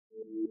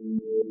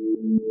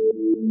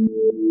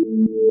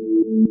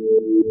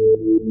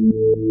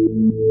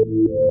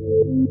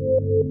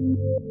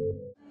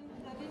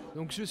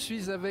Donc je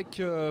suis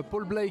avec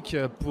Paul Blake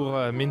pour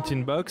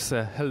Mintinbox.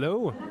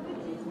 Hello.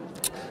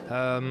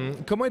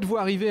 Comment êtes-vous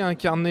arrivé à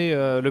incarner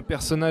le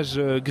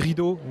personnage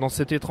Grido dans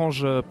cet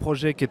étrange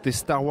projet qui était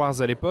Star Wars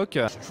à l'époque?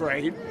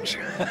 Strange.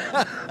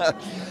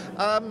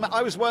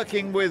 I was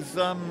working with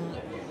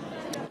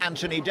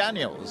Anthony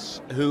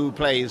Daniels, who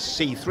plays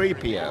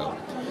C-3PO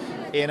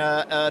in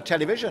a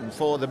television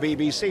for the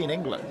BBC in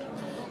England.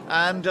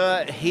 And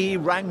he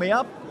rang me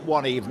up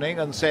one evening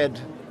and said,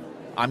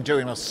 I'm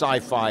doing a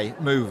sci-fi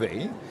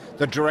movie.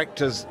 The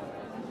director's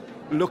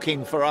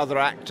looking for other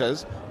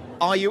actors.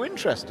 Are you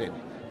interested?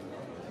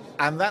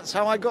 And that's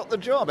how I got the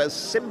job, as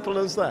simple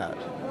as that.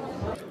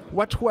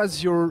 What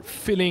was your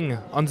feeling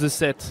on the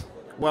set?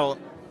 Well,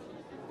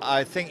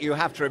 I think you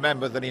have to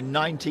remember that in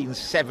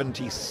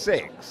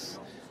 1976,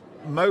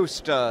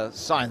 most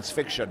science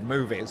fiction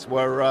movies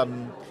were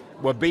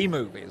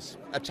B-movies,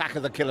 Attack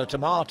of the Killer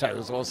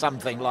Tomatoes or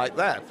something like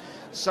that.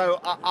 So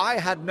I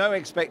had no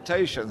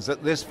expectations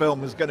that this film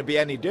was going to be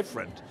any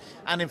different.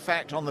 And in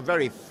fact, on the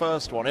very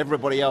first one,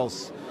 everybody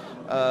else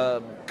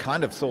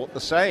kind of thought the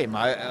same.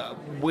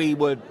 We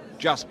were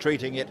just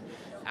treating it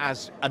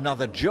as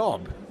another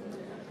job.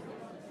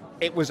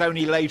 It was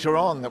only later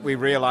on that we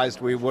realized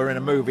we were in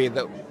a movie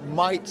that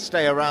might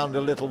stay around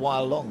a little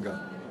while longer.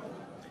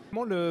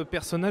 Comment le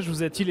personnage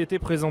vous a-t-il été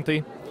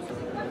présenté?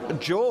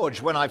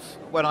 George, when I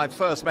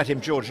first met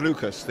him, George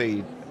Lucas,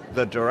 the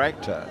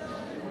director,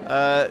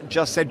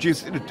 just said,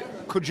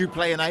 could you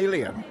play an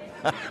alien?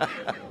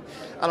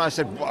 And I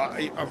said, well,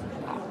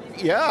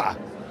 yeah,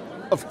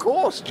 of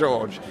course,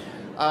 George.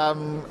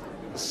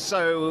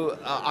 So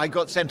I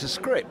got sent a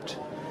script,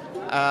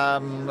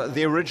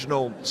 the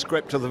original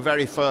script of the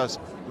very first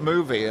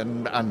movie,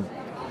 and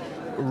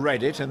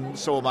read it and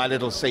saw my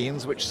little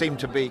scenes, which seemed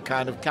to be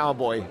kind of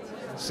cowboy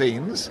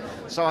scenes.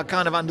 So I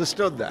kind of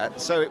understood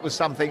that. So it was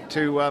something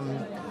to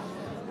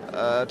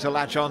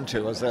latch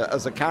onto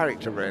as a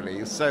character,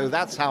 really. So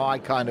that's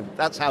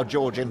how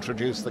George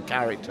introduced the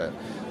character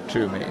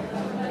to me.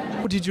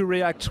 How did you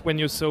react when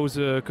you saw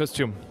the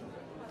costume?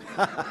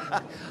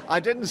 I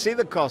didn't see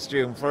the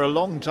costume for a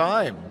long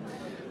time.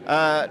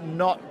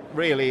 Not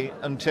really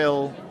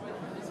until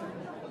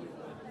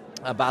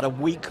about a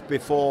week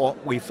before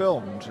we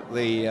filmed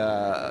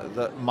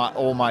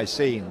all my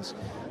scenes.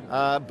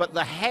 But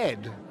the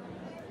head,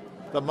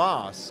 the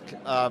mask,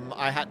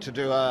 I had to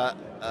do a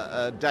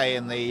day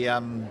in the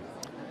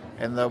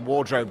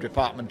wardrobe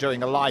department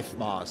doing a life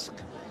mask,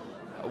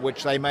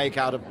 which they make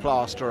out of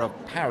plaster of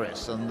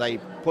Paris, and they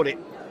put it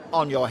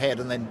on your head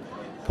and then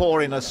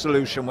pour in a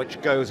solution which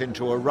goes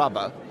into a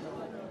rubber,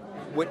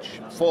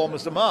 which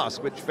forms the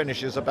mask, which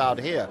finishes about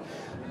here.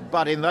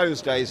 But in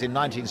those days, in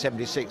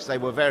 1976, they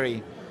were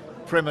very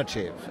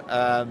primitive,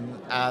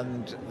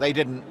 and they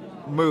didn't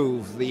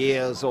move the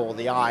ears or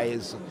the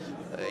eyes.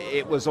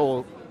 It was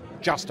all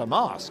just a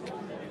mask.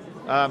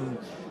 And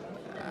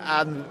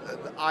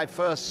I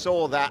first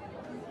saw that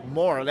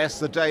more or less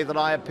the day that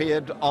I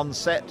appeared on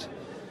set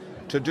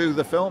to do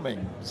the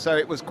filming. So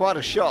it was quite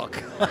a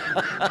shock.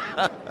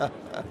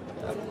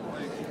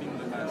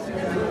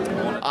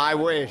 I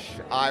wish.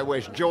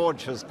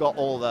 George has got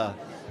all the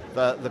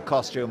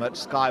costume at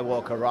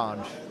Skywalker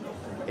Ranch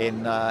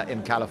in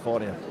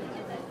California.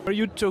 Were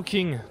you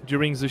talking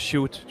during the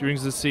shoot, during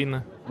the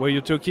scene? Were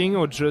you talking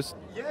or just...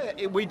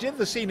 Yeah, we did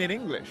the scene in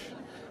English.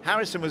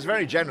 Harrison was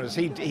very generous.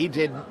 He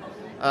did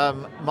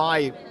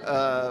my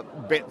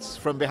bits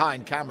from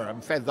behind camera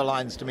and fed the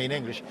lines to me in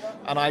English,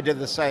 and I did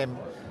the same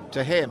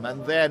to him.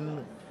 And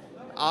then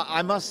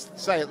I must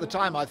say, at the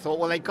time I thought,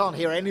 well, they can't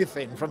hear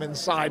anything from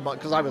inside,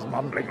 because I was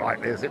mumbling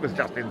like this. It was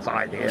just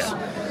inside here.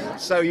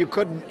 So you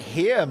couldn't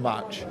hear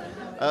much.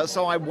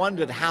 So I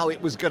wondered how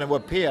it was going to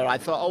appear. I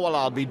thought, oh, well,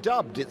 I'll be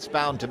dubbed. It's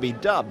bound to be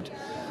dubbed.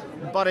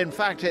 But in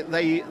fact,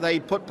 they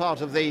put part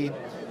of the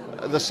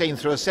scene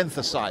through a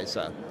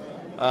synthesizer,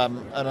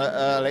 an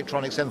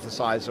electronic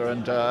synthesizer,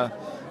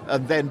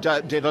 and then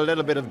did a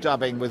little bit of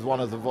dubbing with one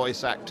of the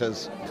voice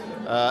actors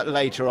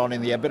later on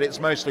in the year. But it's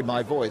mostly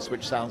my voice,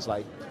 which sounds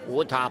like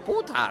 "Puta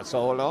puta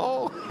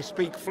solo." I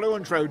speak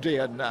fluent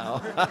Rhodian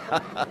now.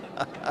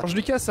 George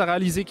Lucas a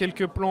réalisé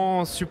quelques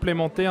plans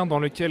supplémentaires dans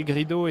lesquels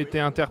Grido était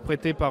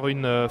interprété par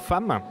une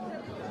femme,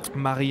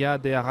 Maria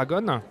de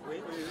Aragon.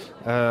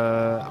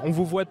 On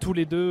vous voit tous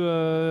les deux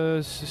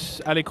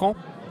à l'écran?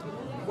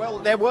 Well,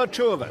 there were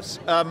two of us.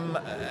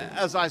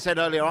 As I said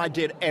earlier, I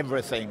did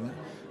everything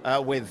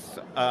with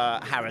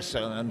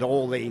Harrison and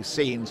all the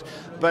scenes.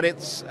 But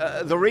it's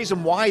the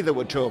reason why there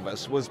were two of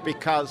us was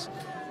because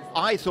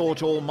I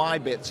thought all my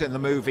bits in the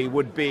movie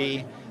would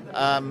be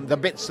the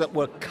bits that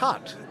were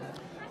cut,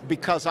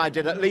 because I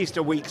did at least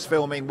a week's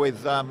filming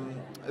with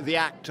the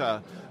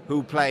actor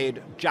who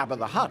played Jabba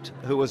the Hutt,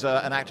 who was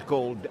an actor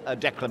called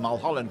Declan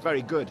Mulholland,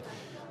 very good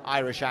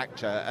Irish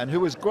actor, and who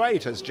was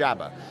great as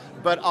Jabba.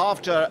 But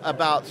after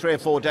about 3 or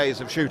 4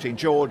 days of shooting,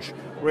 George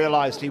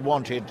realized he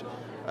wanted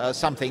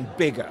something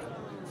bigger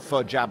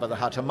for Jabba the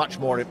Hutt, a much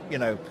more,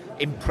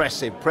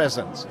 impressive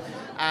presence.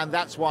 And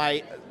that's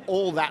why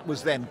all that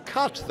was then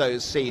cut,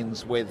 those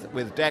scenes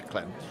with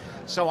Declan.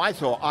 So I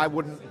thought I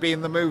wouldn't be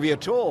in the movie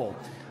at all.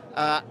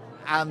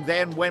 And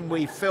then when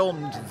we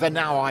filmed the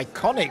now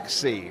iconic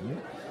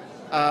scene,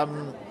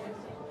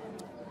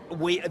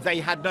 they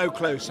had no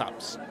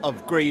close-ups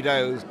of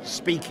Greedo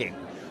speaking,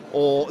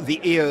 or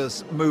the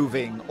ears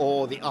moving,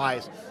 or the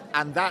eyes.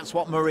 And that's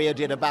what Maria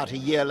did about a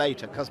year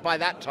later, because by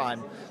that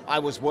time I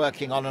was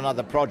working on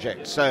another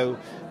project. So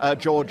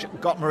George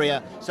got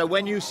Maria. So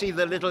when you see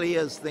the little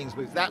ears things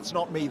move, that's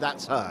not me,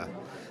 that's her.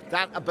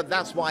 But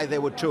that's why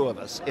there were two of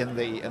us in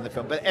the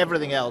film. But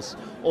everything else,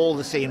 all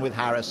the scene with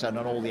Harrison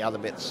and all the other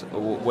bits,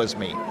 was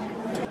me.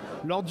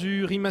 Lors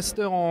du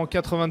remaster en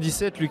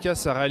 97,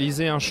 Lucas a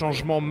réalisé un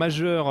changement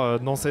majeur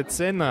dans cette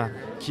scène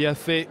qui a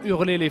fait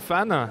hurler les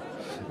fans.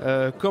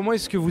 Comment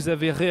est-ce que vous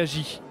avez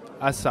réagi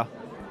à ça?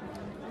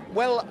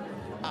 Well,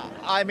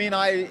 I mean,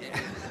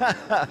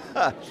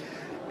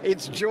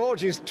 it's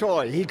George's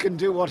toy. He can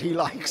do what he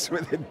likes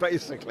with it,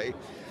 basically.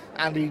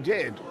 And he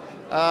did.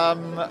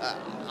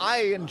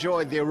 I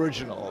enjoyed the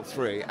original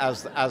three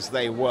as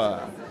they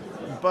were.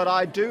 But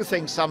I do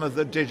think some of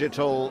the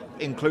digital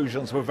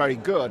inclusions were very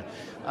good.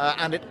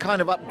 And it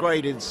kind of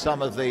upgraded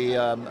some of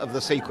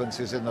the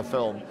sequences in the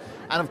film.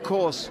 And of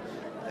course,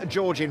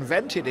 George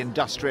invented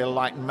industrial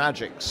light and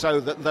magic so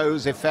that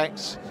those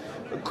effects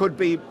could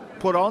be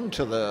put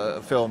onto the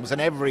films,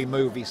 and every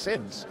movie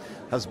since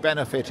has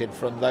benefited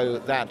from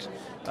that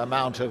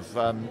amount of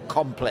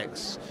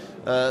complex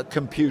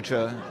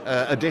computer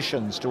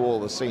additions to all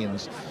the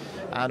scenes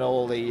and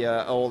all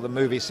the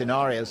movie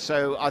scenarios.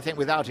 So I think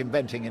without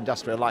inventing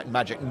industrial light and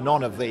magic,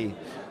 none of the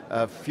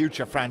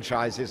future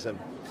franchises of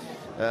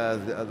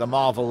the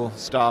Marvel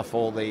stuff,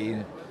 or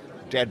the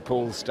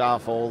Deadpool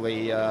stuff, or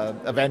the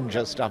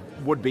Avengers stuff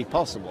would be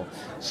possible.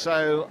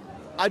 So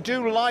I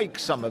do like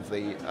some of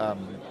the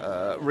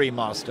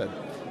remastered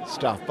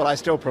stuff, but I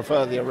still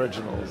prefer the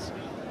originals.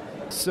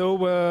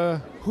 So,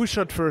 who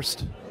shot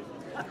first?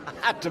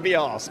 Had to be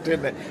asked,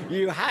 didn't it?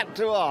 You had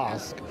to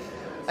ask.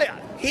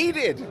 He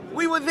did.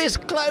 We were this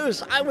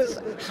close.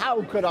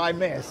 How could I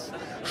miss?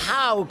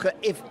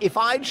 If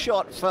I'd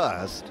shot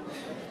first,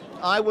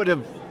 I would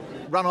have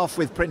run off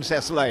with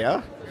Princess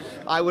Leia.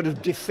 I would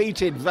have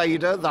defeated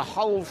Vader. The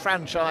whole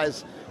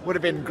franchise would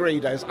have been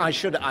Greedo's. I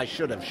should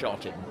have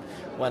shot him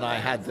when I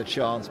had the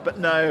chance, but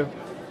no.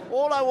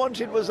 All I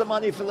wanted was the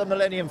money for the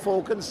Millennium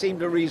Falcon.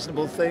 Seemed a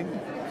reasonable thing.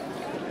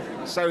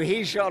 So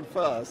he shot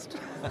first.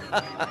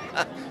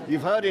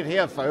 You've heard it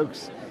here,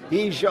 folks.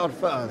 He shot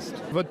first.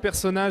 Votre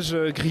personnage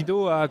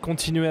Greedo a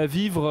continué à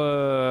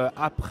vivre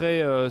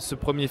après ce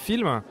premier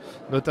film,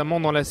 notamment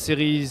dans la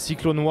série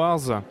Clone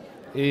Wars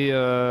et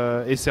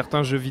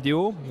certains jeux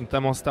vidéo,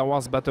 notamment Star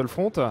Wars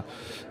Battlefront.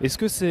 Est-ce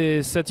que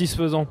c'est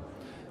satisfaisant?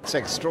 It's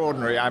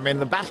extraordinary. I mean,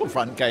 the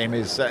Battlefront game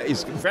is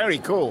very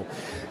cool.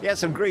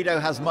 Yes, and Greedo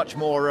has much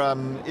more,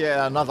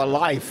 another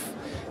life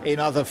in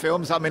other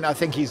films. I mean, I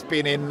think he's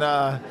been in,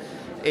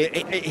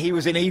 he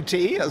was in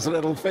E.T. as a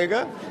little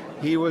figure.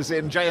 He was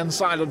in Jay and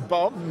Silent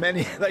Bob.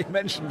 They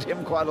mentioned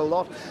him quite a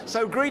lot.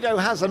 So Greedo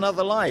has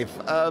another life,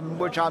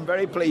 which I'm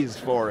very pleased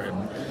for him.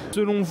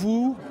 Selon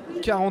vous,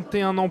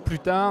 41 ans plus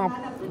tard,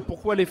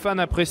 pourquoi les fans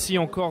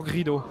apprécient encore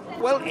Greedo?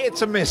 Well,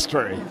 it's a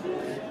mystery.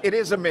 It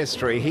is a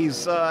mystery.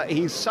 He's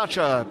such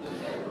a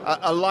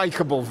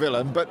likable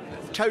villain, but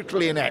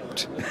totally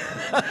inept.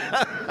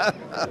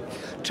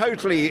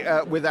 Totally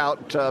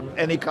without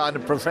any kind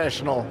of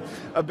professional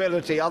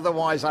ability.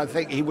 Otherwise, I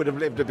think he would have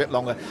lived a bit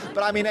longer.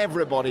 But I mean,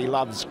 everybody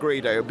loves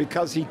Greedo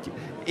because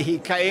he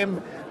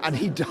came and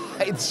he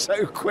died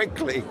so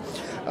quickly.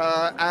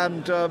 I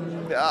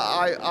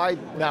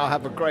now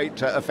have a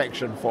great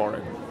affection for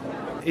him.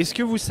 Est-ce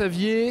que vous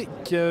saviez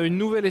qu'une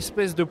nouvelle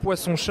espèce de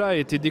poisson-chat a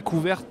été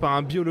découverte par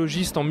un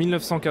biologiste en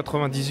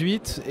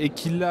 1998 et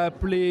qu'il l'a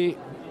appelée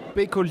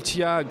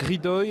Pecoltia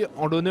gridoy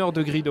en l'honneur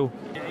de Greedo?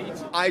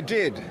 I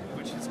did,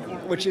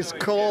 which is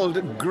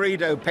called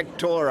Greedo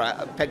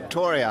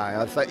pectorii.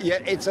 I thought, yeah,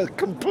 it's a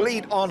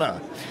complete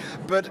honor,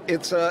 but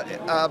it's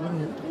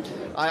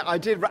I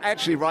did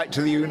actually write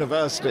to the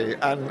university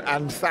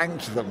and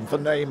thanked them for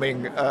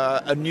naming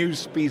a new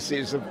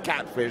species of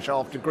catfish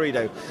after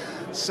Greedo.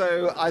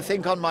 So I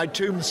think on my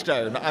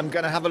tombstone I'm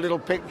going to have a little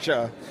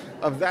picture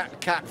of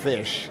that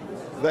catfish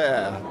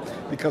there,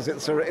 because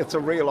it's a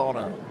real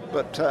honor,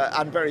 but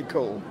and very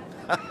cool.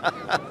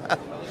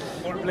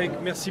 Paul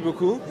Blake, merci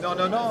beaucoup.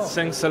 No.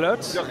 Thanks a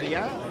lot. De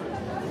rien.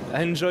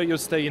 Enjoy your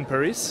stay in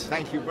Paris.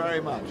 Thank you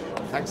very much.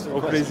 Thanks for the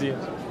Au plaisir.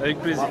 Avec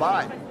plaisir.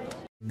 Bye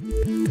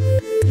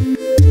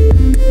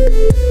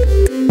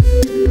bye.